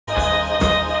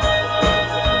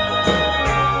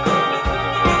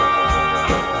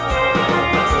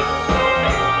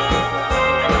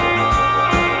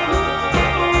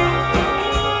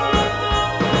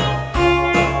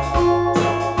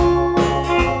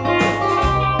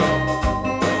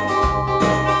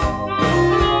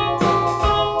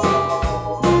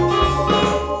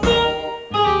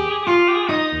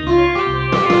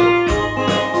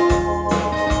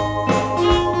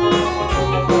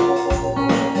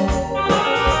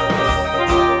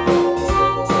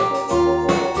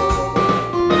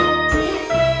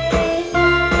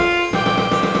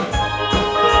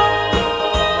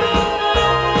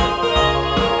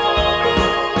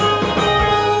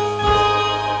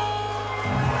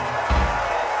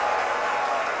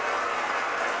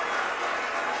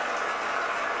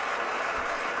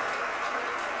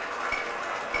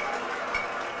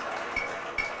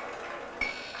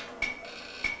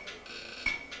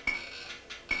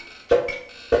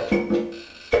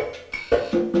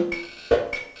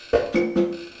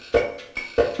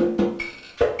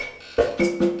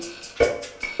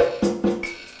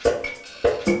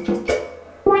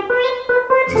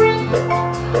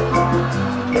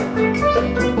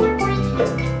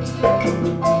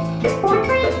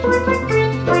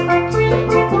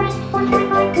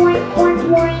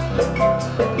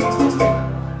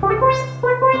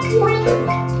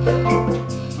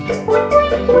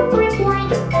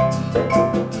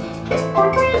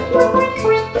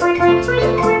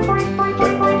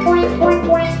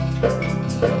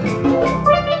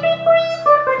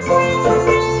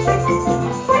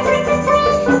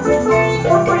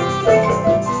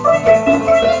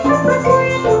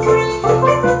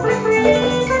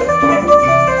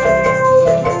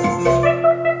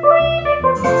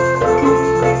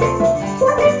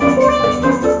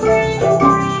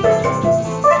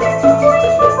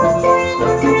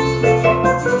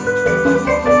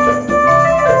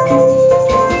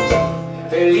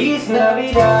Feliz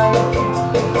Navidad,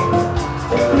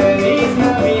 Feliz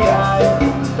Navidad,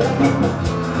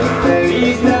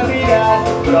 Feliz Navidad,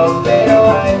 próspero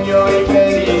año y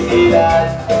felicidad.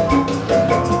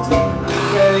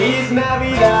 Feliz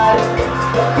Navidad,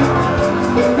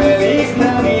 Feliz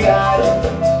Navidad,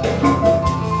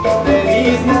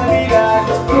 Feliz Navidad,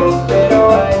 próspero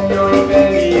año y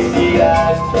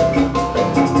felicidad.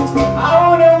 I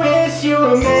wanna wish you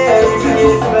a Merry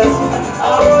Christmas. I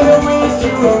wanna wish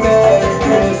you a Merry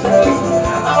Christmas.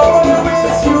 I wanna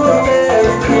wish you a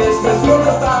Merry Christmas from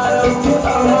the bottom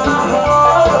of my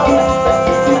heart.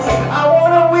 I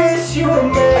wanna wish you a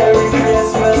Merry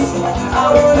Christmas. I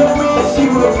wanna wish you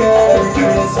a Merry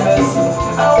Christmas.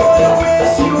 I wanna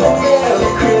wish you a Merry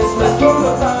Christmas from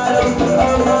the bottom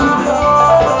of my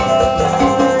heart.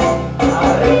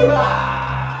 Arriba!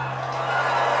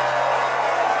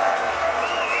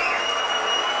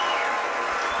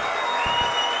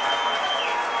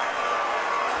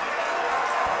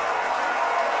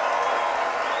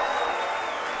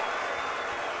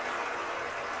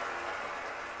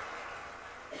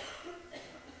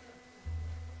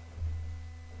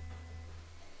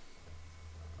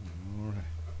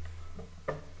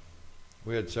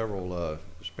 We had several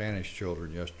Spanish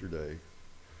children yesterday,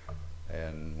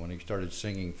 and when he started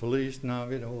singing Feliz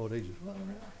Navidad, oh, they just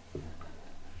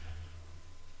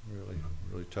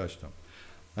really touched them.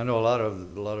 I know a lot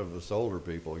of us older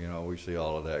people, you know, we see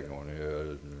all of that going,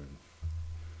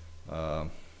 but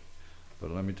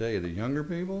let me tell you, the younger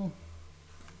people,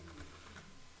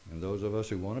 and those of us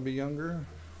who want to be younger,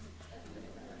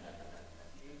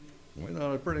 we thought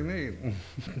it was pretty neat.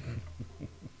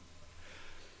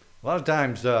 A lot of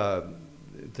times,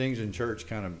 things in church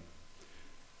kind of,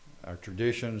 our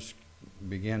traditions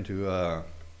begin to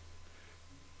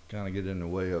kind of get in the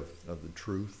way of the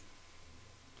truth.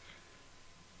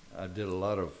 I did a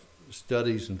lot of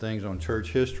studies and things on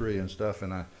church history and stuff,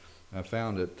 and I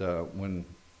found that when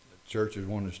churches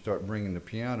wanted to start bringing the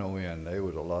piano in, there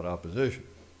was a lot of opposition.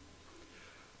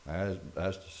 As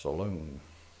the saloon.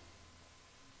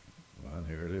 Well,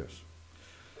 here it is.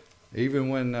 Even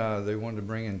when they wanted to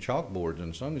bring in chalkboards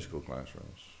in Sunday school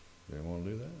classrooms, they didn't want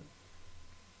to do that.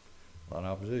 A lot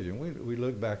of opposition. We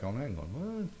look back on that and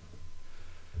going,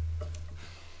 what?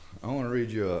 I want to read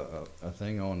you a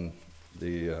thing on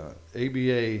the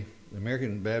ABA, the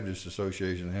American Baptist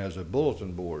Association, has a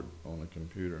bulletin board on the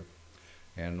computer.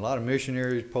 And a lot of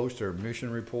missionaries post their mission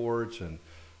reports and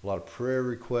a lot of prayer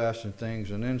requests and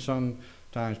things. And then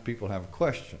sometimes people have a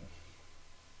question.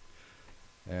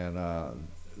 And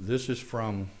this is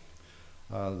from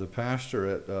the pastor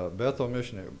at Bethel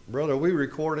Missionary. Brother, are we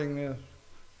recording this?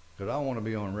 Because I want to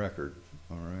be on record,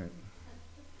 all right?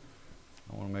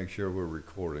 I want to make sure we're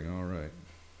recording, all right?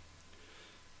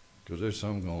 Because there's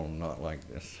some going not like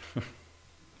this.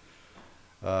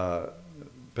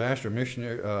 Pastor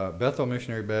missionary, Bethel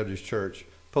Missionary Baptist Church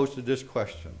posted this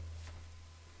question.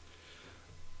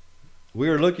 We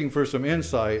are looking for some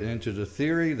insight into the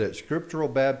theory that scriptural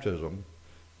baptism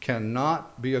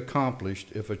cannot be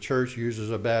accomplished if a church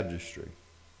uses a baptistry.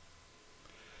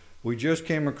 We just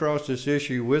came across this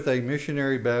issue with a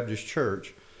missionary Baptist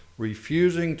church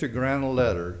refusing to grant a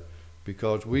letter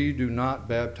because we do not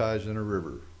baptize in a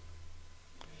river.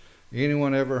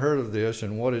 Anyone ever heard of this,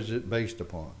 and what is it based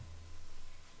upon?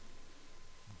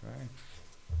 Okay.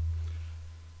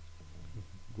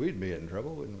 We'd be in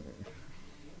trouble, wouldn't we?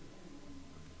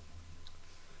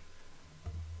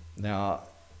 Now,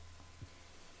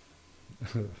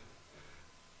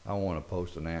 I want to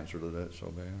post an answer to that so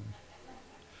bad.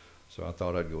 So I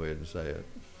thought I'd go ahead and say it.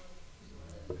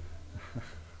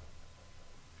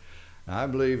 I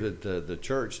believe that the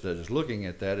church that is looking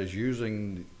at that is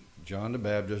using John the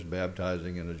Baptist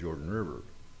baptizing in the Jordan River.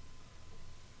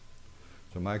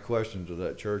 So my question to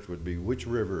that church would be, which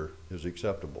river is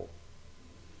acceptable?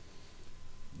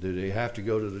 Do they have to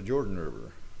go to the Jordan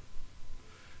River?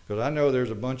 Because I know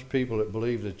there's a bunch of people that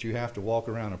believe that you have to walk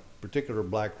around a particular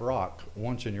black rock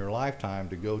once in your lifetime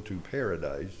to go to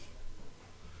paradise.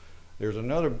 There's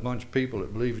another bunch of people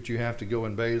that believe that you have to go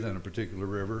and bathe in a particular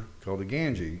river called the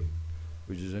Ganges,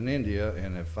 which is in India,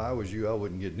 and if I was you, I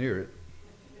wouldn't get near it.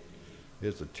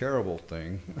 It's a terrible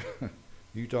thing.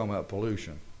 You talking about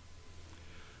pollution.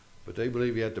 But they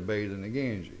believe you have to bathe in the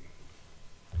Ganges.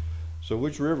 So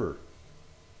which river,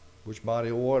 which body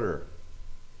of water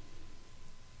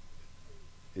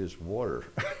is water?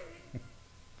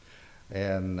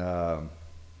 And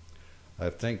I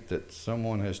think that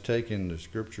someone has taken the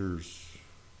scriptures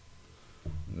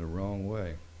in the wrong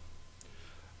way.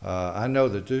 I know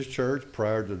that this church,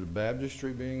 prior to the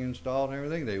baptistry being installed and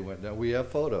everything, they went down. We have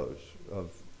photos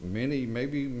of many,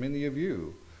 maybe many of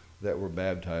you that were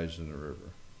baptized in the river.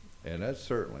 And that's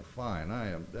certainly fine.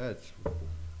 That's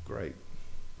great.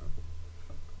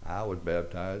 I was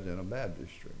baptized in a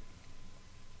baptistry.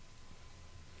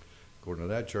 According to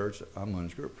that church, I'm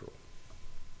unscriptural.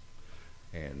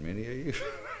 And many of you.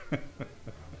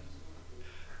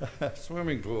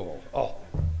 Swimming pool. Oh,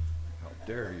 how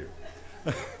dare you.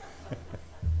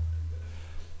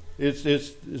 It's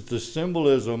the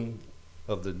symbolism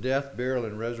of the death, burial,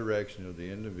 and resurrection of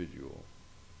the individual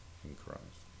in Christ.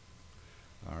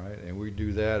 All right, and we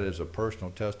do that as a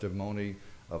personal testimony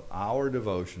of our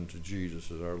devotion to Jesus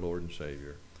as our Lord and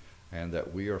Savior, and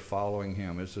that we are following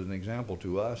him. It's an example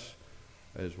to us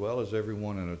as well as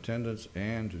everyone in attendance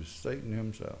and to Satan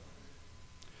himself.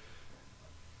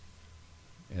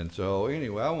 And so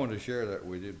anyway, I wanted to share that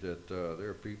with you, that there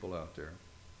are people out there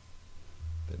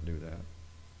that do that.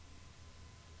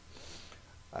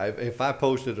 If I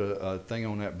posted a thing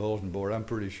on that bulletin board, I'm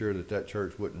pretty sure that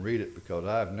church wouldn't read it, because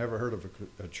I've never heard of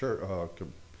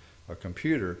a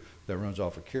computer that runs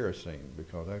off of kerosene,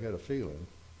 because I got a feeling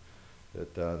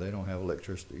that they don't have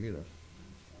electricity either.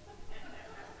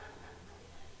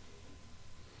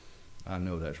 I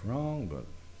know that's wrong, but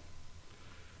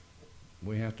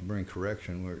we have to bring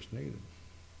correction where it's needed.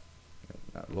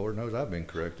 Lord knows I've been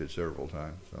corrected several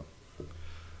times. So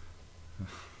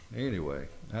anyway,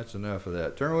 that's enough of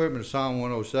that. Turn with me to Psalm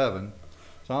 107.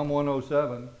 Psalm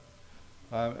 107.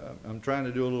 I'm trying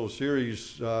to do a little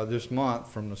series this month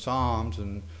from the Psalms,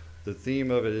 and the theme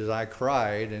of it is I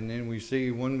cried, and then we see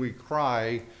when we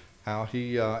cry how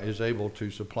he is able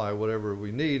to supply whatever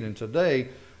we need. And today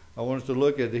I want us to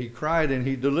look at he cried and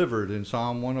he delivered in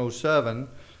Psalm 107.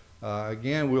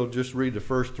 Again, we'll just read the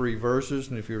first 3 verses,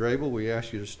 and if you're able, we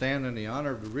ask you to stand in the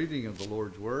honor of the reading of the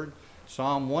Lord's Word.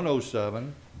 Psalm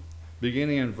 107,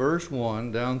 beginning in verse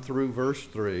 1 down through verse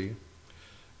 3.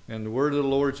 And the word of the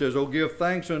Lord says, "O give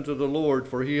thanks unto the Lord,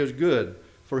 for he is good,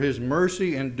 for his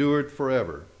mercy endureth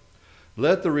forever.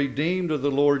 Let the redeemed of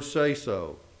the Lord say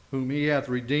so, whom he hath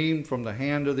redeemed from the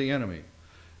hand of the enemy,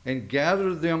 and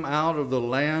gathered them out of the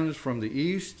lands from the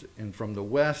east, and from the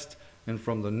west, and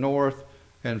from the north,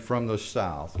 and from the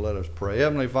south." Let us pray.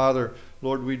 Heavenly Father,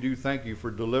 Lord, we do thank you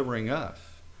for delivering us.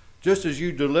 Just as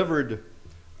you delivered,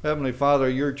 Heavenly Father,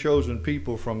 your chosen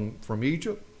people from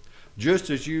Egypt, just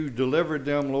as you delivered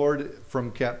them, Lord,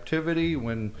 from captivity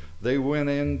when they went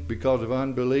in because of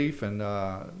unbelief and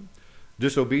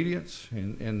disobedience,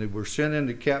 and they were sent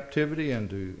into captivity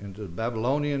into the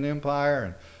Babylonian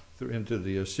Empire and into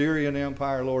the Assyrian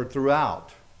Empire, Lord,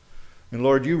 throughout. And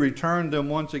Lord, you returned them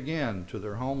once again to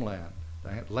their homeland,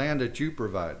 the land that you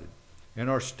provided and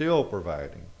are still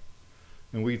providing.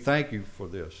 And we thank you for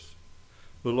this.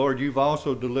 But Lord, you've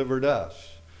also delivered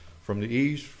us from the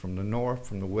east, from the north,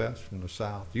 from the west, from the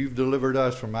south. You've delivered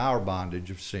us from our bondage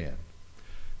of sin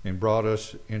and brought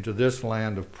us into this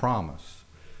land of promise.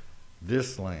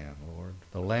 This land, Lord,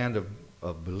 the land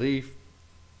of belief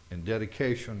and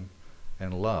dedication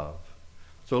and love.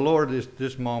 So Lord,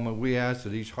 this moment we ask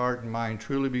that each heart and mind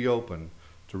truly be open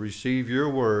to receive your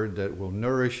word that will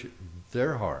nourish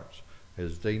their hearts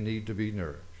as they need to be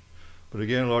nourished. But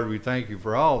again, Lord, we thank you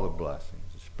for all the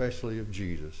blessings, especially of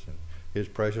Jesus. In his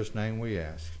precious name we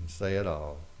ask and say it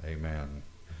all. Amen.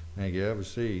 Thank you. Have a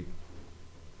seat.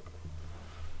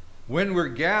 When we're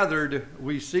gathered,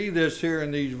 we see this here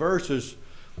in these verses.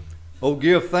 "Oh,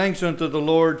 give thanks unto the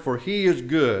Lord, for he is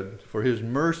good, for his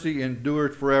mercy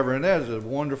endureth forever." And that is a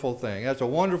wonderful thing. That's a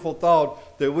wonderful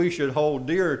thought that we should hold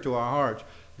dear to our hearts,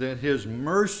 that his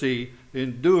mercy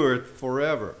endureth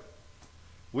forever.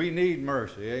 We need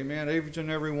mercy, amen, each and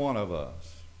every one of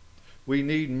us. We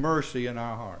need mercy in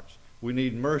our hearts. We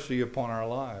need mercy upon our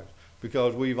lives.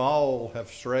 because we've all have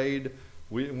strayed.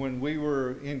 When we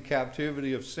were in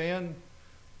captivity of sin,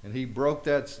 and he broke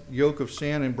that yoke of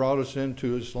sin and brought us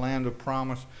into his land of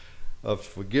promise of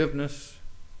forgiveness,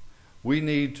 we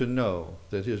need to know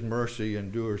that his mercy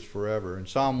endures forever. In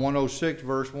Psalm 106,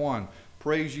 verse 1,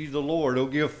 praise ye the Lord. O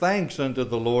give thanks unto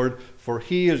the Lord, for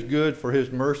he is good, for his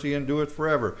mercy endureth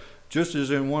forever. Just as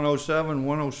in 107,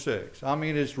 106. I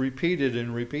mean, it's repeated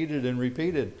and repeated and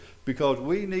repeated, because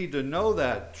we need to know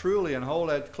that truly and hold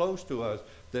that close to us,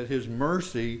 that his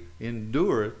mercy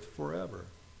endureth forever.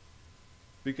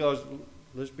 Because,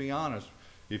 let's be honest,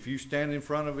 if you stand in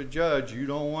front of a judge, you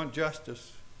don't want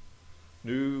justice.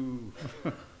 No,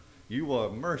 you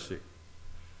want mercy.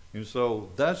 And so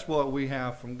that's what we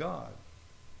have from God.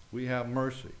 We have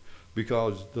mercy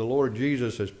because the Lord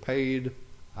Jesus has paid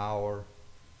our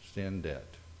sin debt.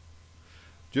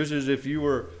 Just as if you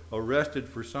were arrested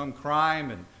for some crime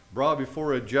and brought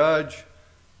before a judge,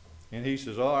 and he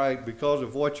says, all right, because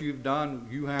of what you've done,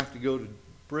 you have to go to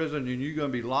prison and you're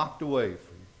going to be locked away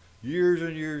for years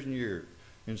and years and years.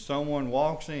 And someone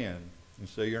walks in and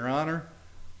says, Your Honor,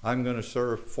 I'm going to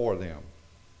serve for them.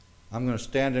 I'm going to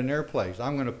stand in their place.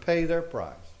 I'm going to pay their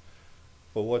price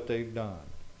for what they've done.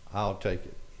 I'll take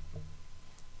it.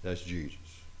 That's Jesus.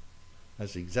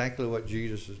 That's exactly what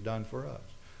Jesus has done for us.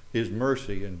 His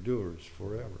mercy endures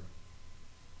forever.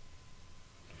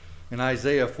 In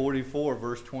Isaiah 44,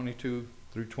 verse 22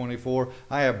 through 24,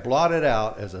 I have blotted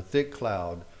out as a thick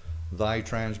cloud thy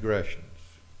transgressions,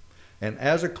 and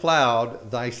as a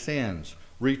cloud thy sins.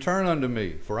 Return unto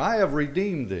me, for I have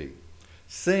redeemed thee.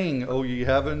 Sing, O ye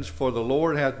heavens, for the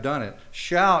Lord hath done it.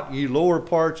 Shout, ye lower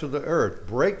parts of the earth.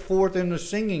 Break forth into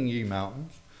singing, ye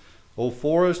mountains. O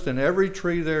forest and every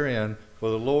tree therein, for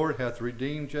the Lord hath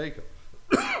redeemed Jacob,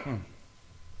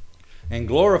 and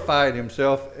glorified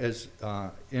himself as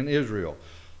in Israel.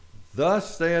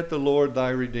 Thus saith the Lord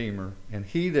thy Redeemer, and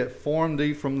he that formed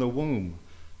thee from the womb.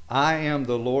 I am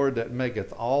the Lord that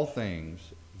maketh all things,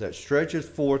 that stretcheth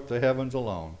forth the heavens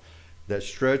alone, that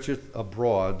stretcheth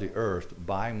abroad the earth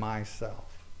by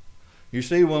myself. You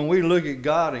see, when we look at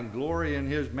God and glory in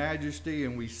his majesty,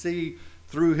 and we see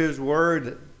through his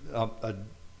word a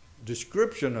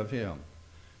description of him,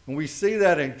 and we see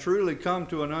that and truly come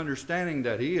to an understanding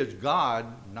that he is God,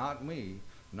 not me,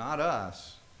 not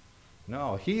us.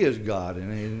 No, he is God,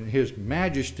 and his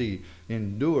majesty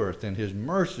endureth, and his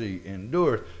mercy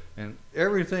endureth, and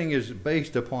everything is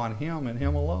based upon him and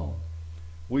him alone.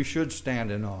 We should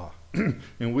stand in awe,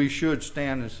 and we should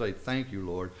stand and say, thank you,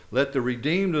 Lord. Let the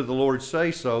redeemed of the Lord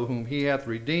say so, whom he hath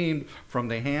redeemed from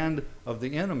the hand of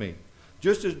the enemy.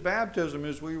 Just as baptism,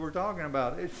 as we were talking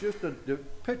about, it's just a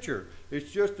picture.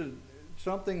 It's just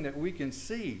something that we can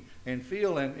see and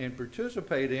feel and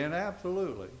participate in,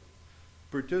 absolutely.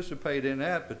 Participate in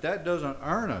that, but that doesn't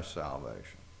earn us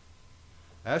salvation.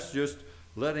 That's just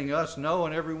letting us know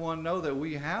and everyone know that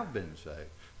we have been saved.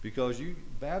 Because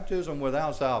baptism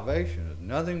without salvation is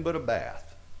nothing but a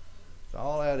bath. That's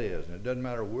all that is, and it doesn't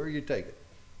matter where you take it.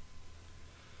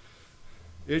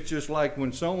 It's just like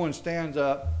when someone stands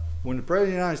up, when the President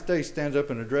of the United States stands up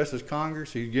and addresses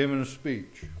Congress, he's giving a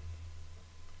speech.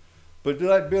 But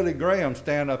let Billy Graham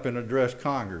stand up and address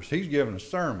Congress, he's giving a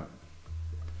sermon.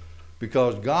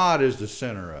 Because God is the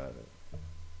center of it.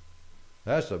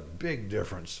 That's a big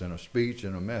difference in a speech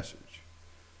and a message.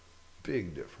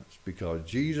 Big difference. Because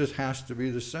Jesus has to be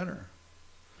the center.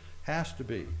 Has to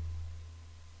be.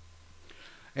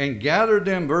 And gathered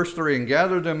them, verse 3, and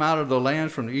gathered them out of the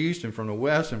lands from the east and from the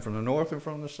west and from the north and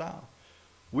from the south.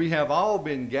 We have all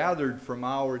been gathered from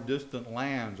our distant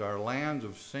lands, our lands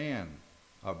of sin,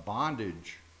 our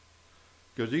bondage.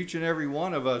 Because each and every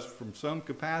one of us, from some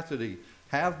capacity,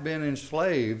 have been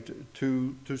enslaved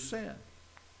to sin.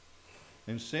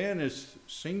 And sin is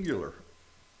singular.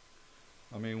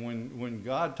 I mean, when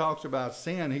God talks about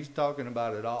sin, he's talking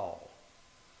about it all.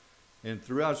 And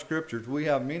throughout scriptures, we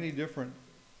have many different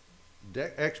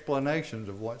explanations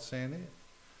of what sin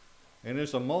is. And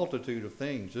it's a multitude of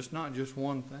things. It's not just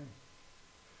one thing.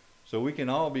 So we can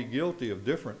all be guilty of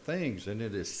different things, and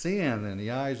it is sin in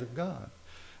the eyes of God.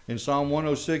 In Psalm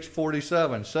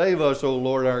 106:47, save us, O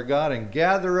Lord our God, and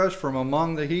gather us from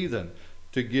among the heathen,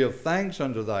 to give thanks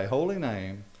unto thy holy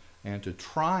name, and to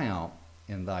triumph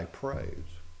in thy praise.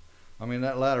 I mean,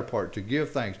 that latter part, to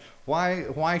give thanks.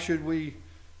 Why should we,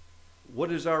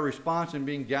 what is our response in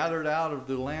being gathered out of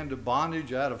the land of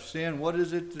bondage, out of sin? What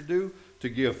is it to do? To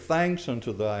give thanks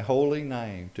unto thy holy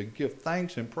name. To give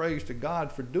thanks and praise to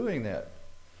God for doing that.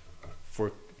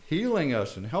 For healing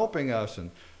us and helping us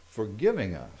and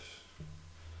forgiving us.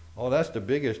 Oh, that's the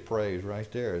biggest praise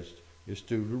right there, is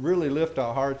to really lift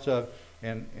our hearts up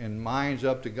and minds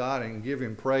up to God and give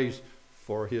Him praise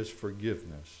for His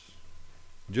forgiveness.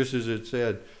 Just as it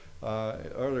said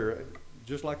earlier,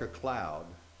 just like a cloud.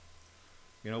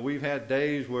 You know, we've had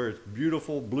days where it's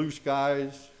beautiful blue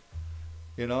skies.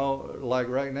 You know, like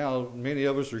right now, many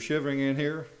of us are shivering in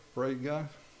here, praise God.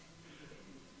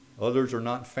 Others are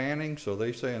not fanning, so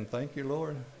they're saying, thank you,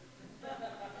 Lord.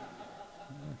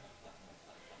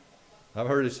 I've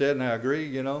heard it said, and I agree,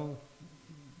 you know,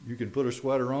 you can put a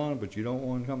sweater on, but you don't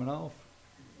want one coming off.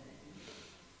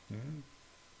 Yeah.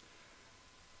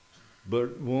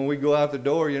 But when we go out the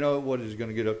door, you know, what is it going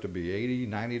to get up to be? 80,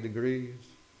 90 degrees?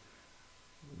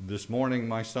 This morning,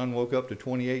 my son woke up to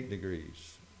 28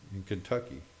 degrees in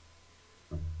Kentucky,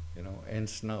 you know, and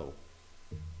snow.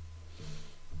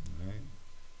 Right?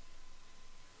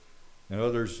 And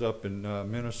others up in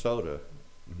Minnesota,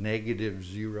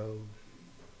 -0.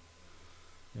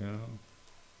 You know,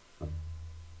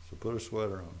 so put a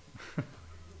sweater on. It'll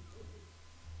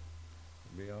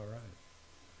be all right.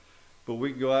 But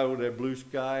we go out with that blue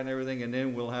sky and everything, and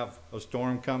then we'll have a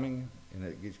storm coming, and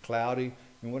it gets cloudy.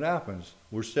 And what happens?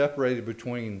 We're separated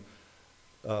between,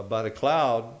 by the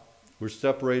cloud, we're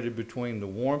separated between the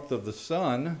warmth of the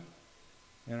sun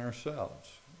and ourselves.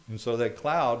 And so that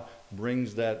cloud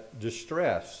brings that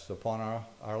distress upon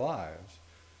our lives.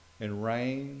 And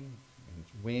rain, and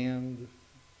wind.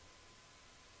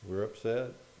 We're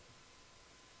upset.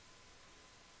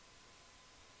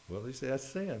 Well, they say that's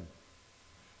sin.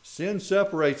 Sin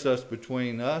separates us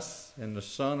between us and the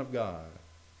Son of God.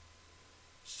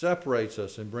 Separates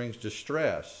us and brings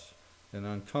distress and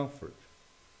uncomfort.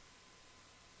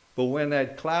 But when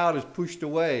that cloud is pushed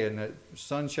away and that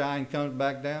sunshine comes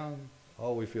back down,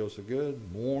 oh, we feel so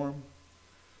good, warm.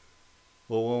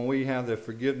 Well, when we have the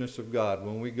forgiveness of God,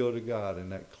 when we go to God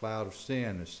and that cloud of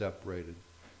sin is separated,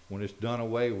 when it's done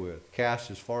away with,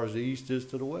 cast as far as the east is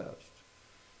to the west,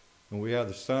 and we have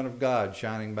the Son of God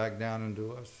shining back down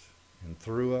into us and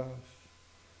through us,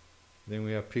 then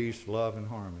we have peace, love, and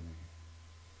harmony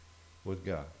with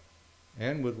God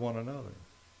and with one another.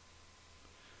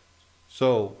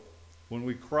 So when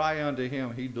we cry unto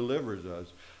Him, He delivers us.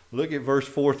 Look at verse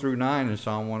 4 through 9 in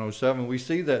Psalm 107. We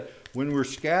see that when we're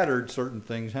scattered, certain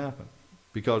things happen.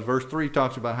 Because verse 3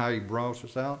 talks about how He brought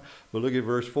us out. But look at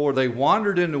verse 4. They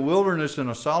wandered in the wilderness in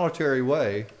a solitary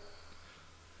way.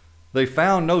 They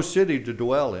found no city to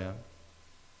dwell in.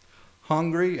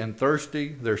 Hungry and thirsty,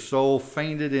 their soul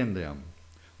fainted in them.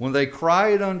 When they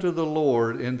cried unto the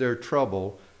Lord in their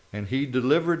trouble, and He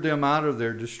delivered them out of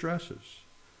their distresses.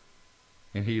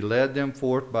 And He led them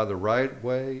forth by the right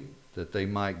way, that they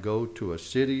might go to a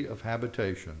city of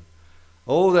habitation.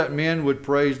 Oh, that men would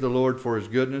praise the Lord for His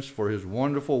goodness, for His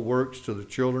wonderful works to the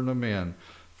children of men.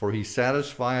 For He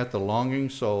satisfieth the longing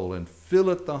soul, and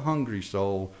filleth the hungry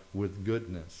soul with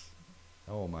goodness.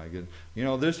 Oh my goodness. You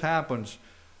know, this happens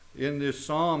in this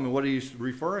psalm, and what he's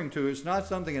referring to, it's not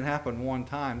something that happened one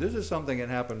time. This is something that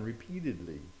happened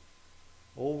repeatedly,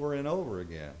 over and over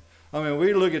again. I mean,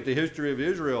 we look at the history of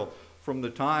Israel from the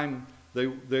time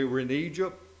they were in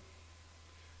Egypt,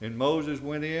 and Moses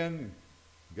went in.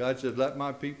 God said, let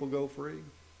my people go free.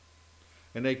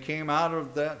 And they came out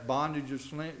of that bondage of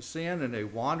sin, and they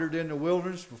wandered in the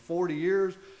wilderness for 40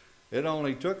 years. It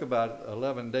only took about an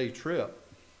 11-day trip.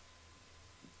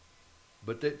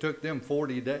 But it took them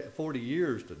 40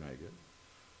 years to make it.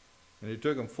 And it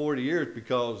took them 40 years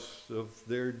because of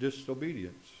their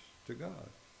disobedience to God.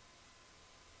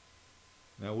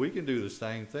 Now, we can do the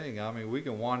same thing. I mean, we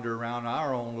can wander around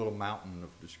our own little mountain of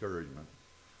discouragement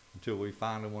until we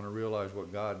finally want to realize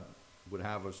what God would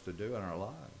have us to do in our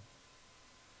lives.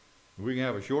 We can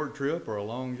have a short trip or a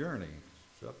long journey.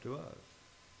 It's up to us.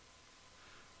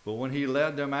 But when He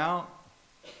led them out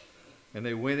and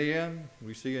they went in,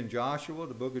 we see in Joshua,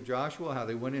 the book of Joshua, how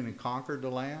they went in and conquered the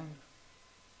land.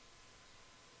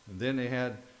 And then they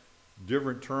had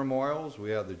different turmoils.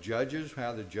 We have the judges,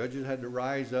 how the judges had to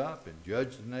rise up and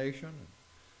judge the nation and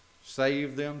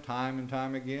save them time and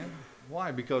time again.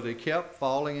 Why? Because they kept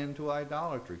falling into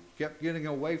idolatry, kept getting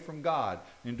away from God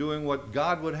and doing what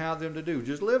God would have them to do.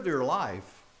 Just live their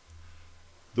life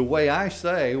the way I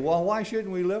say. Well, why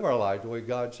shouldn't we live our life the way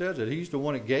God says it? He's the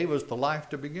one that gave us the life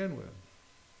to begin with.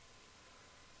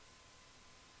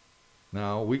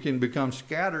 Now, we can become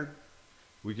scattered.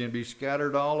 We can be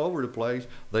scattered all over the place.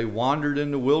 They wandered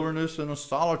in the wilderness in a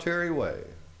solitary way.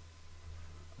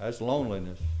 That's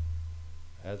loneliness.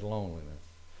 That's loneliness.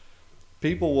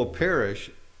 People will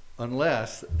perish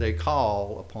unless they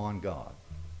call upon God.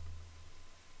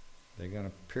 They're going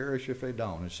to perish if they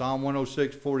don't. In Psalm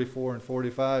 106, 44 and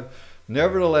 45,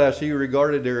 nevertheless, He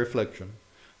regarded their affliction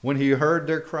when He heard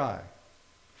their cry.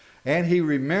 And he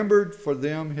remembered for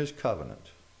them his covenant,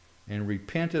 and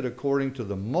repented according to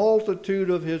the multitude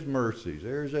of his mercies.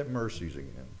 There's that mercies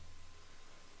again.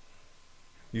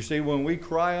 You see, when we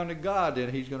cry unto God,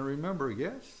 then he's going to remember.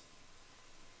 Yes.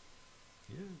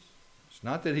 Yes. It's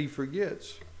not that he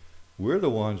forgets. We're the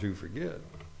ones who forget.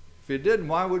 If he didn't,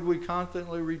 why would we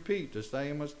constantly repeat the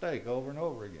same mistake over and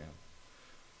over again?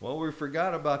 Well, we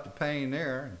forgot about the pain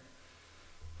there.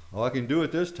 Oh, I can do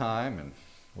it this time, and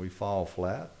we fall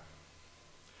flat.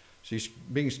 She's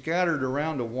being scattered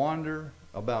around to wander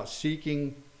about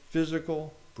seeking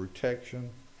physical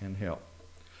protection and help.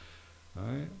 All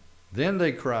right. Then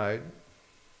they cried.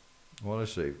 Well,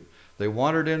 let's see. They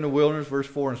wandered in the wilderness, verse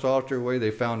 4, and sought their way.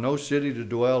 They found no city to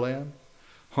dwell in.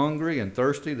 Hungry and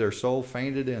thirsty, their soul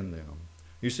fainted in them.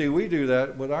 You see, we do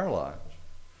that with our lives.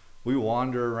 We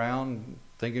wander around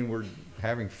thinking we're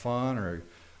having fun or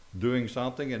doing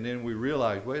something, and then we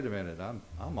realize, wait a minute,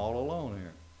 I'm all alone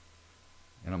here.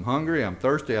 And I'm hungry, I'm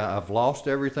thirsty, I've lost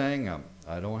everything,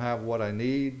 I don't have what I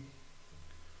need.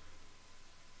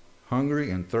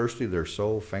 Hungry and thirsty, their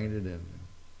soul fainted in them.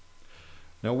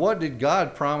 Now, what did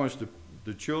God promise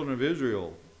the children of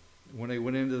Israel when they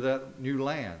went into that new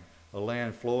land? A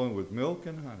land flowing with milk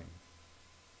and honey.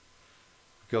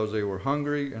 Because they were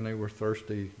hungry and they were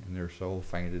thirsty and their soul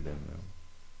fainted in them.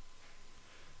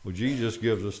 Well, Jesus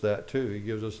gives us that too. He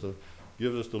gives us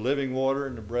the living water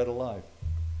and the bread of life.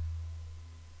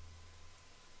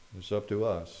 It's up to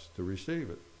us to receive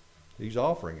it. He's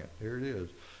offering it. Here it is.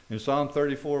 In Psalm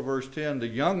 34, verse 10, the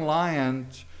young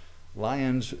lions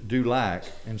do lack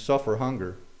and suffer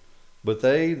hunger, but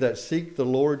they that seek the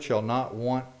Lord shall not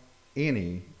want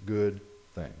any good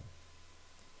thing.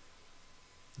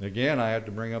 Again, I have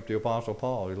to bring up the Apostle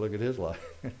Paul. You look at his life.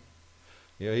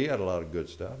 Yeah, he had a lot of good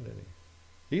stuff, didn't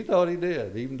he? He thought he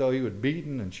did, even though he was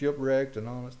beaten and shipwrecked and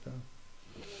all that stuff.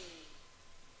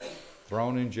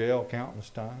 Thrown in jail countless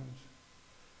times.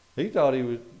 He thought he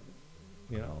was,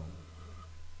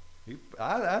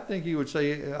 I think he would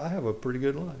say, I have a pretty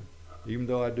good life. Even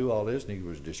though I do all this, and he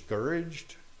was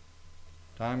discouraged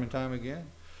time and time again.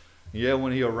 Yeah,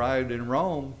 when he arrived in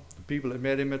Rome, the people that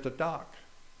met him at the dock,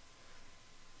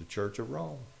 the Church of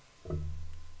Rome,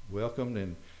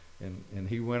 welcomed, and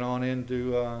he went on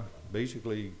into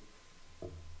basically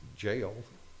jail.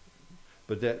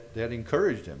 But that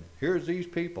encouraged him. Here's these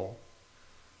people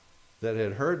that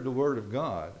had heard the word of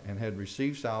God and had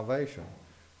received salvation,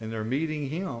 and they're meeting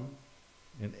him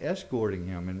and escorting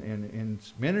him and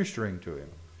ministering to him.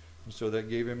 And so that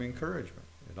gave him encouragement.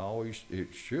 It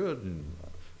should, and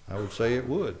I would say it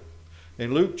would.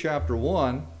 In Luke chapter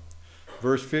 1,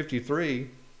 verse 53,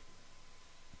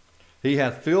 he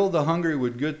hath filled the hungry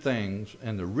with good things,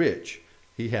 and the rich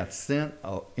he hath sent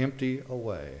empty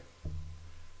away.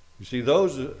 You see,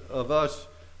 those of us,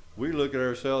 we look at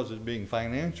ourselves as being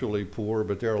financially poor,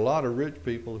 but there are a lot of rich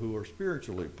people who are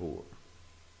spiritually poor.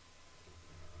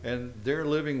 And they're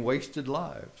living wasted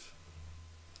lives.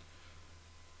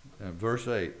 And verse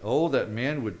 8, oh, that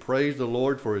men would praise the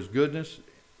Lord for his goodness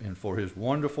and for his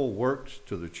wonderful works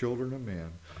to the children of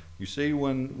men. You see,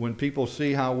 when people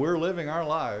see how we're living our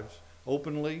lives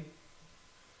openly,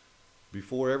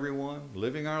 before everyone,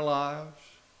 living our lives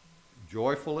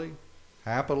joyfully,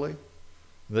 happily,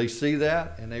 they see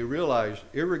that and they realize,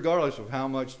 irregardless of how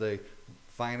much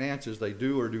finances they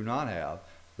do or do not have,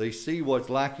 they see what's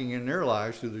lacking in their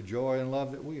lives through the joy and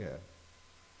love that we have.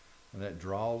 And that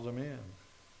draws them in,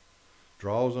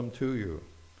 draws them to you.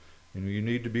 And you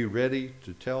need to be ready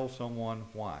to tell someone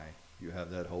why you have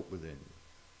that hope within you.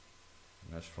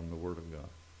 And that's from the Word of God.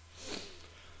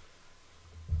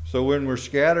 So when we're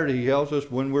scattered, he helps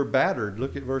us. When we're battered,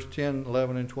 look at verse 10,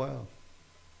 11, and 12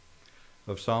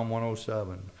 of Psalm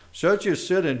 107. Such as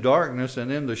sit in darkness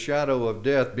and in the shadow of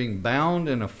death, being bound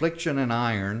in affliction and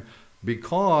iron,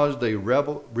 because they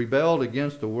rebelled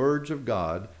against the words of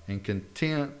God and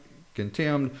contemned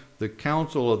the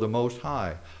counsel of the Most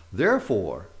High.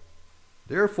 Therefore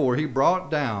he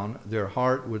brought down their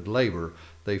heart with labor.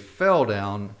 They fell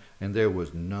down, and there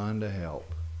was none to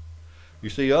help.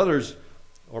 You see, others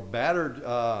are battered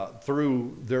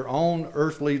through their own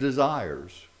earthly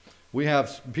desires. We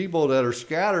have people that are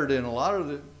scattered, and a lot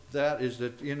of that is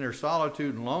that in their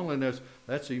solitude and loneliness,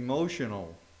 that's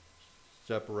emotional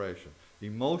separation,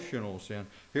 emotional sin.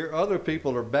 Here other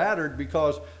people are battered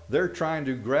because they're trying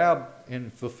to grab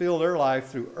and fulfill their life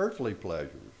through earthly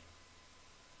pleasures.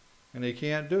 And they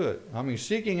can't do it. I mean,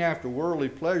 seeking after worldly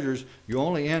pleasures, you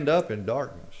only end up in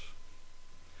darkness.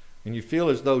 And you feel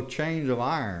as though chains of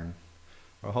iron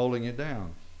are holding you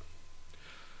down.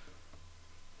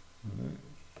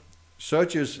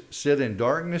 Such as sit in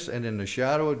darkness and in the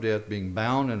shadow of death, being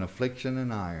bound in affliction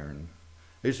and iron.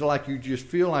 It's like you just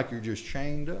feel like you're just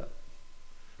chained up.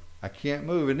 I can't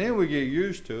move. And then we get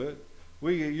used to it.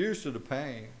 We get used to the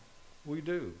pain. We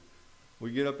do.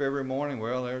 We get up every morning,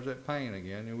 well, there's that pain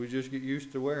again, and we just get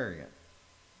used to wearing it.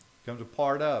 It becomes a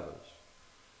part of us.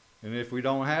 And if we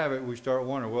don't have it, we start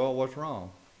wondering, well, what's wrong?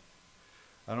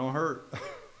 I don't hurt.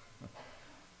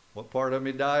 What part of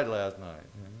me died last night?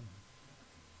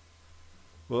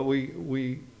 Well,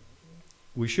 we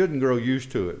shouldn't grow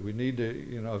used to it. We need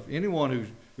to, if anyone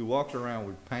who walks around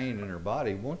with pain in their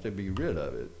body wants to be rid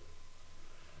of it.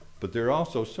 But there are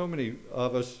also so many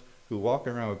of us who walk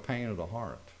around with pain of the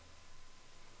heart.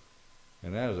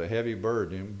 And that is a heavy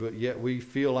burden, but yet we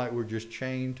feel like we're just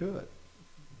chained to it.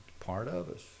 It's part of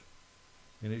us.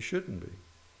 And it shouldn't be.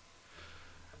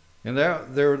 And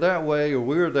they're that way, or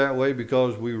we're that way,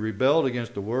 because we rebelled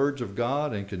against the words of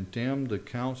God and contemned the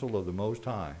counsel of the Most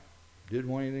High.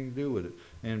 Didn't want anything to do with it.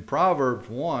 In Proverbs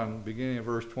 1, beginning of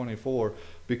verse 24,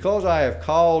 because I have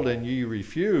called and ye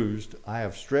refused, I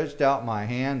have stretched out my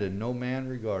hand and no man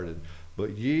regarded.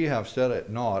 But ye have set at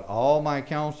naught all my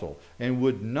counsel, and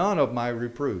would none of my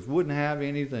reproof. Wouldn't have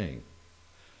anything.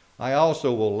 I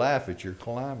also will laugh at your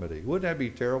calamity. Wouldn't that be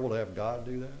terrible to have God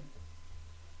do that?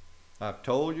 I've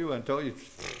told you and told you,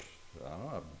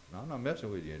 I'm not messing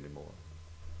with you anymore.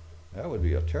 That would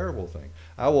be a terrible thing.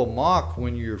 I will mock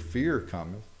when your fear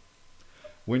cometh.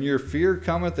 When your fear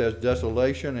cometh as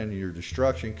desolation, and your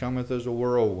destruction cometh as a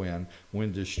whirlwind,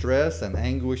 when distress and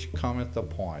anguish cometh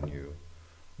upon you.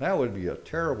 That would be a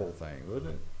terrible thing,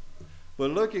 wouldn't it?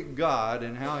 But look at God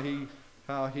and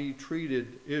how he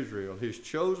treated Israel, his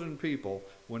chosen people,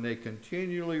 when they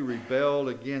continually rebelled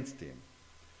against him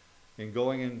and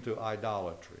going into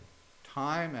idolatry.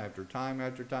 Time after time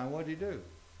after time, what did he do?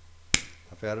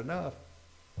 I've had enough.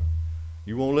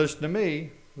 You won't listen to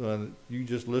me, you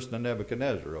just listen to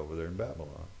Nebuchadnezzar over there in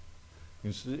Babylon.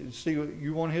 You see,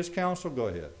 you want his counsel? Go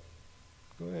ahead.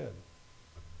 Go ahead.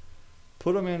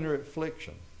 Put them under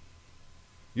affliction.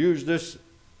 Use this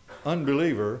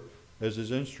unbeliever as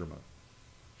his instrument.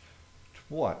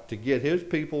 What? To get his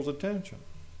people's attention.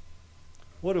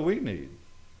 What do we need?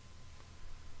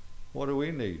 What do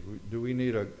we need? Do we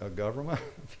need a government?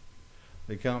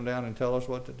 They come down and tell us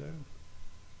what to do?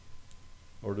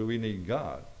 Or do we need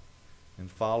God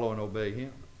and follow and obey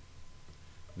him?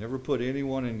 Never put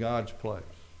anyone in God's place.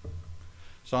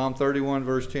 Psalm 31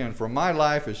 verse 10, for my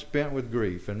life is spent with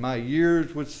grief, and my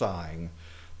years with sighing.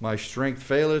 My strength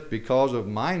faileth because of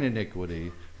mine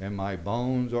iniquity, and my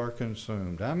bones are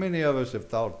consumed. How many of us have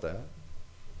thought that?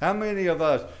 How many of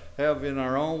us have in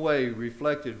our own way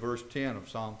reflected verse 10 of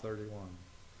Psalm 31?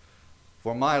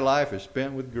 For my life is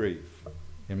spent with grief,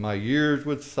 and my years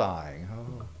with sighing.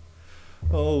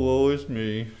 Oh, woe is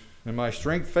me. And my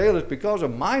strength faileth because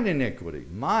of mine iniquity.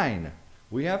 Mine.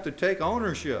 We have to take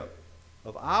ownership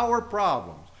of our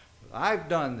problems. I've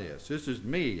done this. This is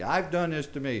me. I've done this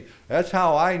to me. That's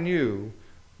how I knew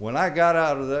when I got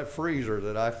out of that freezer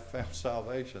that I found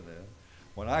salvation in.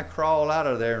 When I crawled out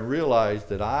of there and realized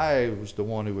that I was the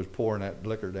one who was pouring that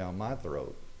liquor down my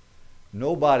throat.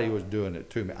 Nobody was doing it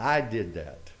to me. I did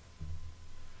that.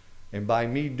 And by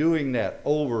me doing that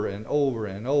over and over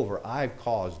and over, I've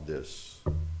caused this.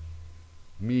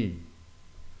 Me.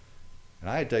 And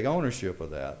I had to take ownership of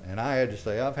that. And I had to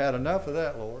say, I've had enough of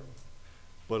that, Lord.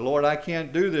 But Lord, I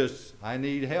can't do this. I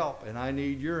need help, and I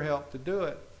need your help to do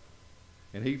it.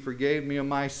 And he forgave me of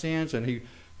my sins, and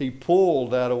he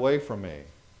pulled that away from me.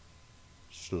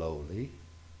 Slowly.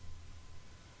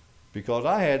 Because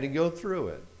I had to go through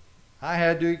it. I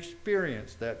had to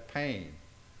experience that pain.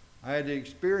 I had to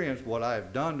experience what I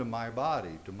have done to my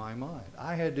body, to my mind.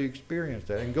 I had to experience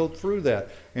that and go through that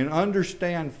and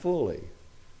understand fully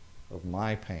of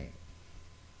my pain.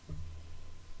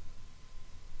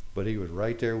 But he was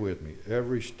right there with me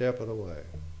every step of the way.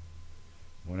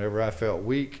 Whenever I felt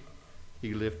weak,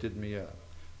 he lifted me up.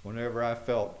 Whenever I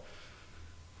felt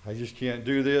I just can't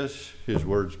do this, his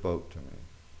word spoke to me.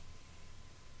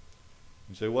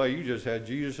 You say, well, you just had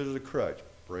Jesus as a crutch.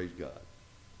 Praise God.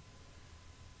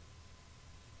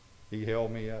 He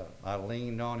held me up. I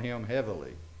leaned on him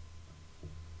heavily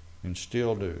and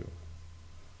still do.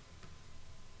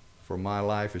 For my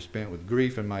life is spent with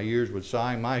grief, and my years with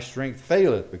sighing. My strength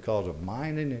faileth because of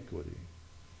mine iniquity,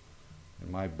 and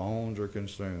my bones are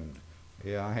consumed.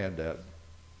 Yeah, I had that.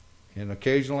 And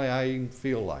occasionally I even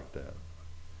feel like that.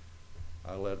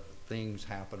 I let things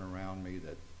happen around me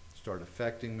that start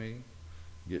affecting me,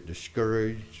 get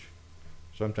discouraged,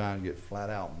 sometimes get flat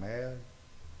out mad.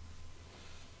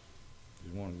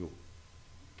 Just want to go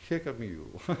kick a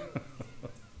mule.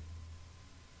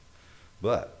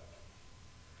 But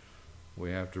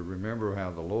we have to remember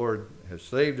how the Lord has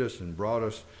saved us and brought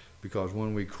us, because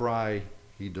when we cry,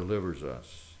 He delivers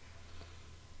us.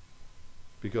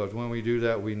 Because when we do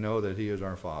that, we know that He is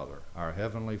our Father, our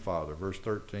Heavenly Father. Verse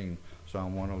 13,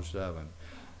 Psalm 107.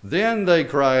 Then they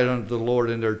cried unto the Lord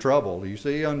in their trouble. You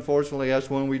see, unfortunately, that's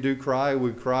when we do cry.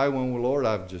 We cry when, Lord,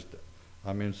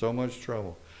 I'm in so much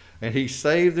trouble. And He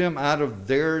saved them out of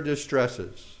their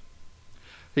distresses.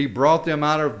 He brought them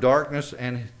out of darkness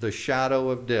and the shadow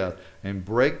of death, and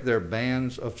brake their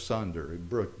bands asunder. He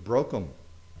broke them.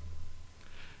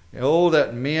 Oh,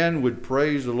 that men would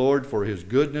praise the Lord for His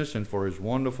goodness and for His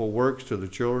wonderful works to the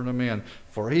children of men.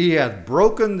 For He hath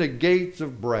broken the gates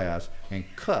of brass and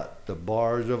cut the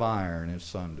bars of iron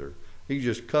asunder. He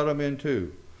just cut them in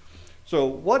two. So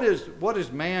what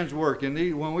is man's work? And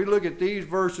when we look at these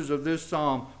verses of this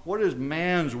psalm, what is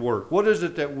man's work? What is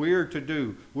it that we're to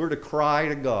do? We're to cry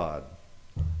to God.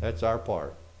 That's our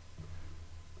part.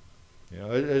 You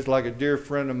know, it's like a dear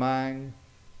friend of mine,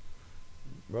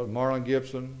 Brother Marlon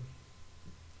Gibson.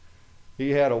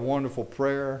 He had a wonderful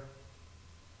prayer.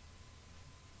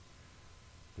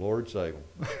 Lord, save him.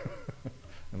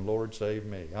 And Lord, save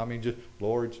me. I mean, just,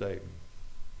 Lord, save me.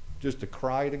 Just a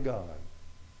cry to God.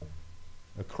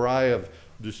 A cry of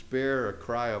despair, a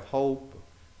cry of hope,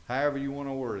 however you want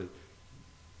to word it.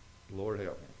 Lord,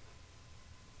 help me.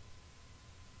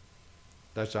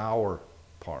 That's our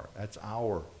part. That's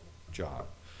our job.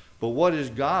 But what is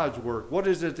God's work? What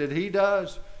is it that He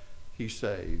does? He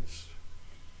saves.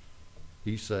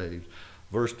 He saves.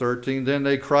 Verse 13, then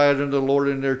they cried unto the Lord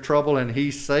in their trouble, and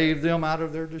He saved them out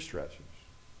of their distresses.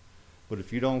 But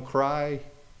if you don't cry,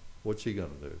 what's He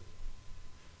going to do?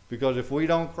 Because if we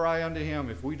don't cry unto Him,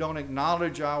 if we don't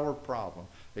acknowledge our problem,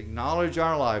 acknowledge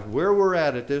our life, where we're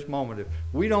at this moment, if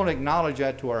we don't acknowledge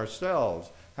that to ourselves,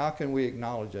 how can we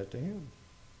acknowledge that to Him?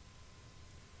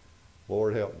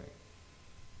 Lord, help me.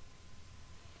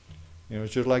 You know,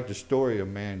 it's just like the story a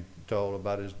man told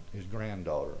about his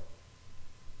granddaughter.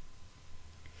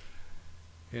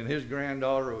 And his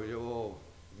granddaughter, oh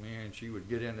man, she would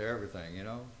get into everything, you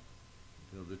know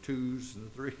the twos and the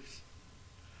threes.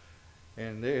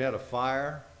 And they had a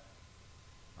fire.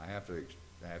 I have to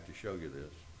show you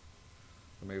this.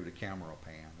 Or maybe the camera will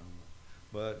pan.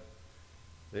 But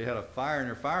they had a fire in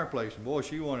their fireplace, and boy,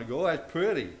 she wanted to go. That's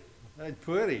pretty. That's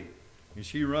pretty. And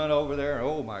she run over there, and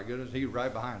oh my goodness, he's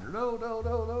right behind her. No, no,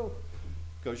 no, no.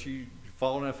 Because she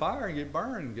fall in that fire and get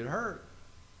burned and get hurt.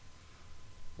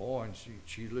 Boy, and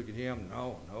she look at him,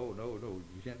 no, no, no, no,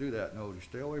 you can't do that. No, just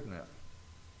stay away from that.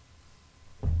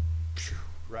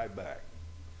 Right back.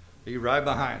 He right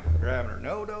behind her, grabbing her.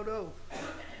 No, no, no.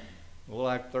 Well,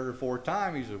 after third or fourth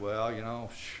time, he said, well,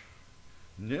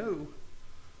 no.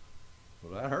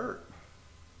 Well, that hurt.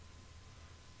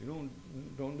 You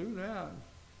don't do that.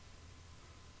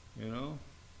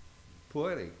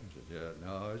 Pretty. He said, yeah,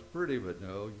 no, it's pretty, but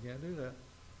no, you can't do that.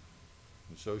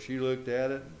 And so she looked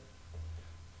at it,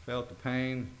 felt the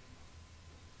pain,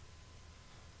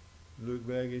 looked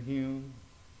back at him.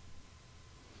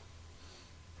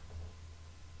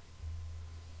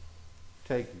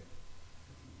 Take me.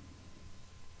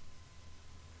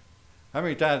 How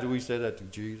many times do we say that to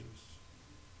Jesus?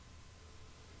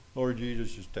 Lord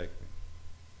Jesus, just take me.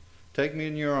 Take me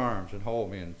in your arms and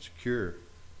hold me and secure.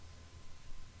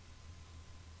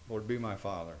 Lord, be my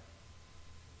Father.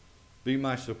 Be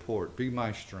my support. Be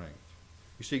my strength.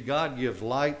 You see, God gives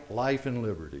light, life, and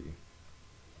liberty.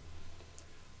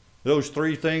 Those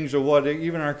three things are what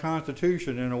even our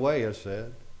Constitution, in a way, has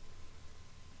said.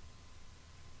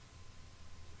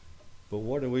 But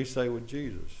what do we say with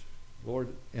Jesus? Lord,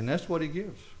 and that's what He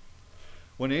gives.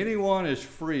 When anyone is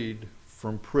freed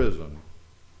from prison,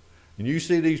 and you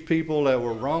see these people that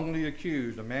were wrongly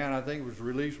accused, a man I think was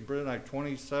released from prison like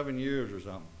 27 years or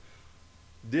something,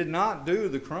 did not do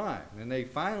the crime, and they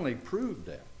finally proved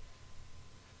that.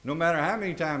 No matter how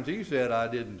many times he said, I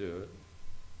didn't do it,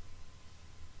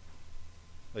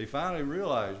 they finally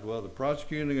realized, well, the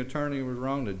prosecuting attorney was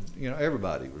wrong,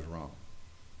 everybody was wrong.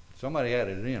 Somebody had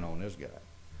it in on this guy.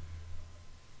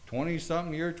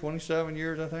 20-something years, 27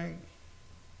 years, I think.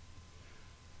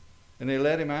 And they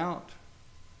let him out.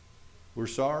 We're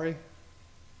sorry.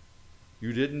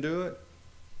 You didn't do it.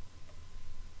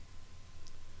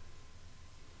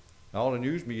 All the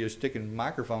news media is sticking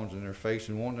microphones in their face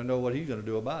and wanting to know what he's going to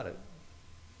do about it.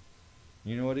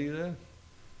 You know what he said?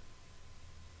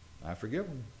 I forgive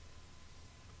them.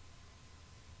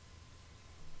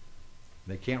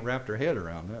 They can't wrap their head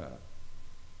around that.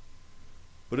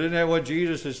 But isn't that what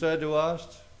Jesus has said to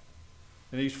us?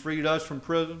 And He's freed us from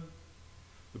prison,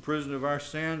 the prison of our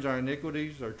sins, our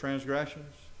iniquities, our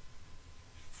transgressions.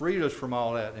 freed us from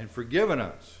all that and forgiven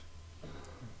us.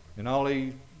 And all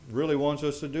he really wants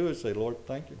us to do is say, Lord,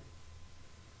 thank you.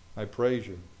 I praise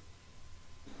you.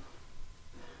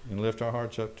 And lift our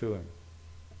hearts up to him.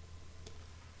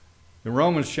 In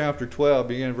Romans chapter 12,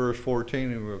 beginning verse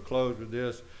 14, and we'll close with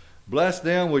this. Bless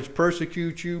them which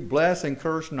persecute you, bless and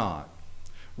curse not.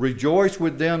 Rejoice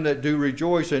with them that do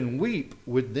rejoice, and weep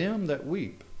with them that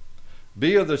weep.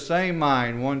 Be of the same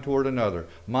mind one toward another.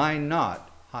 Mind not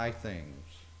high things,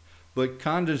 but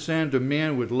condescend to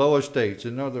men with low estates.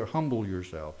 In other, humble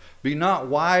yourself. Be not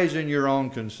wise in your own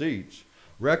conceits.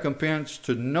 Recompense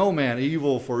to no man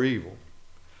evil for evil.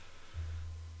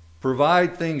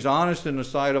 Provide things honest in the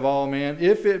sight of all men,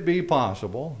 if it be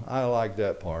possible. I like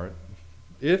that part.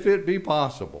 If it be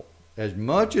possible, as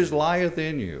much as lieth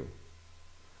in you,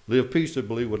 live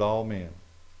peaceably with all men.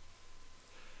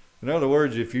 In other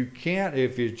words, if you can't,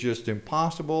 if it's just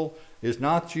impossible, it's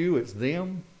not you, it's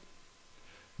them.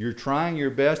 You're trying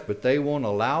your best, but they won't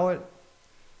allow it,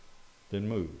 then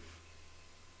move.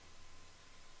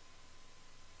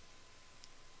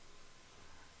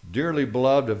 Dearly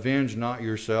beloved, avenge not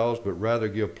yourselves, but rather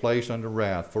give place unto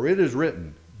wrath. For it is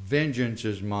written, vengeance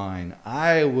is mine,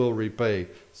 I will repay,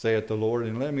 saith the Lord.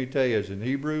 And let me tell you, as in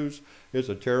Hebrews, it's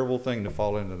a terrible thing to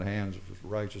fall into the hands of a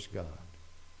righteous God.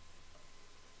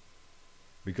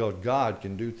 Because God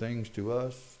can do things to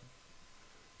us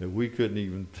that we couldn't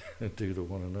even do to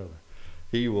one another.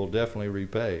 He will definitely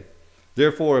repay.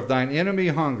 Therefore, if thine enemy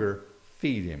hunger,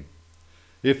 feed him.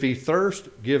 If he thirst,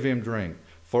 give him drink.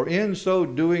 For in so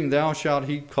doing thou shalt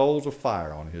heap coals of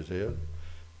fire on his head.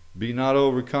 Be not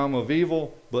overcome of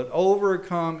evil, but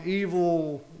overcome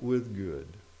evil with good.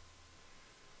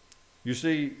 You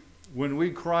see, when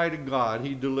we cry to God,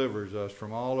 he delivers us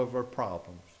from all of our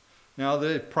problems. Now,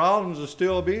 the problems will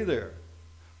still be there,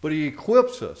 but he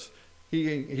equips us.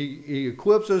 He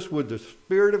equips us with the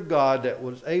Spirit of God that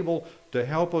was able to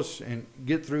help us and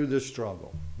get through this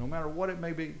struggle, no matter what it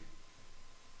may be.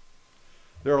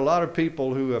 There are a lot of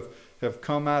people who have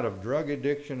come out of drug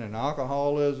addiction and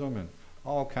alcoholism and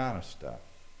all kind of stuff.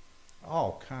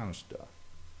 All kind of stuff.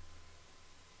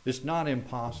 It's not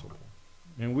impossible.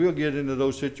 And we'll get into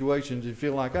those situations and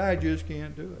feel like, I just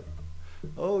can't do it.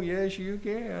 Oh, yes, you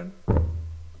can.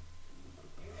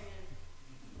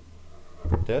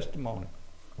 Testimony.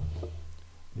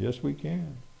 Yes, we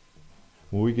can.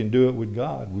 Well, we can do it with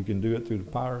God. We can do it through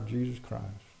the power of Jesus Christ.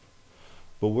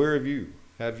 But where have you?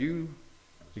 Have you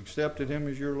accepted him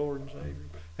as your Lord and Savior?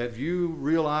 Have you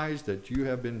realized that you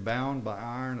have been bound by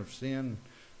iron of sin,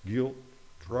 guilt,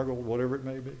 struggle, whatever it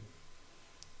may be?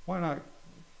 Why not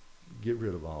get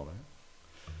rid of all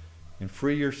that and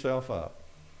free yourself up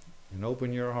and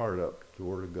open your heart up to the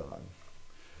Word of God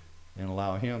and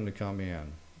allow him to come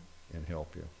in and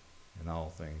help you in all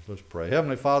things? Let's pray.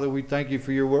 Heavenly Father, we thank you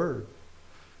for your word,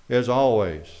 as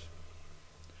always.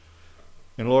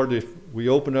 And Lord, if we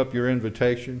open up your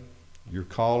invitation, your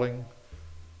calling,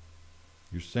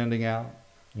 you're sending out,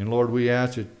 and Lord, we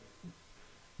ask that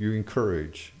you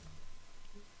encourage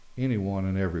anyone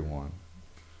and everyone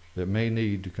that may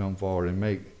need to come forward and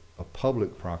make a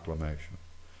public proclamation.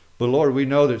 But Lord, we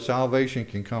know that salvation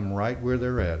can come right where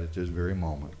they're at this very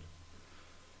moment.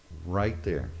 Right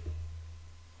there.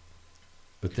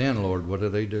 But then, Lord, what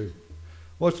do?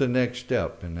 What's the next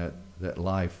step in that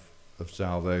life of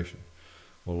salvation?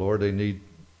 Well, Lord, they need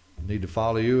to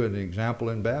follow you as an example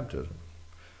in baptism.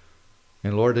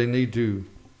 And Lord, they need to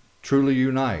truly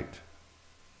unite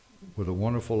with a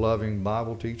wonderful, loving,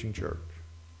 Bible-teaching church.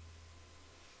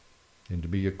 And to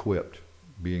be equipped,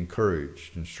 be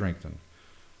encouraged and strengthened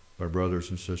by brothers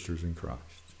and sisters in Christ.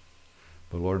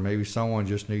 But Lord, maybe someone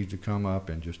just needs to come up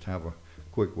and just have a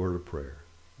quick word of prayer.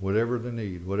 Whatever the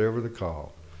need, whatever the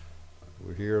call.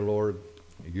 We're here, Lord.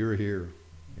 You're here.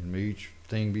 And may each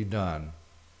thing be done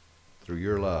through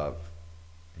your love.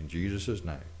 In Jesus'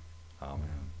 name.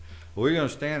 Amen. Well, we're going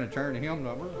to stand and turn to hymn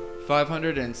number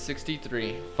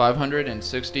 563.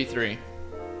 563.